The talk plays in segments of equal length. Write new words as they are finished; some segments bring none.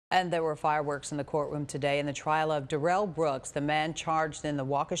And there were fireworks in the courtroom today in the trial of Darrell Brooks, the man charged in the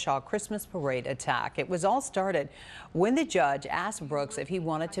Waukesha Christmas parade attack. It was all started when the judge asked Brooks if he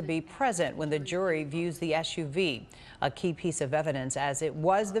wanted to be present when the jury views the SUV, a key piece of evidence as it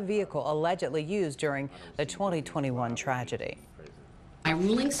was the vehicle allegedly used during the 2021 tragedy. My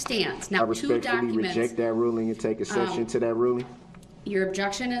ruling stands. Now, I respectfully reject that ruling and take exception to that ruling. Your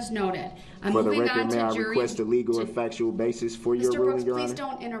objection is noted. For the record, may I request a legal and factual basis for your ruling, Your Honor? Please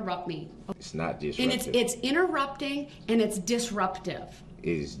don't interrupt me. It's not disruptive. And it's interrupting and it's disruptive.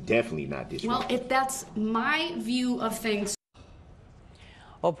 It is definitely not disruptive. Well, that's my view of things.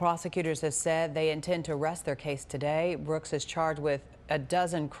 Well, prosecutors have said they intend to rest their case today. Brooks is charged with a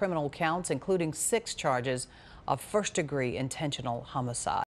dozen criminal counts, including 6 charges of first-degree intentional homicide.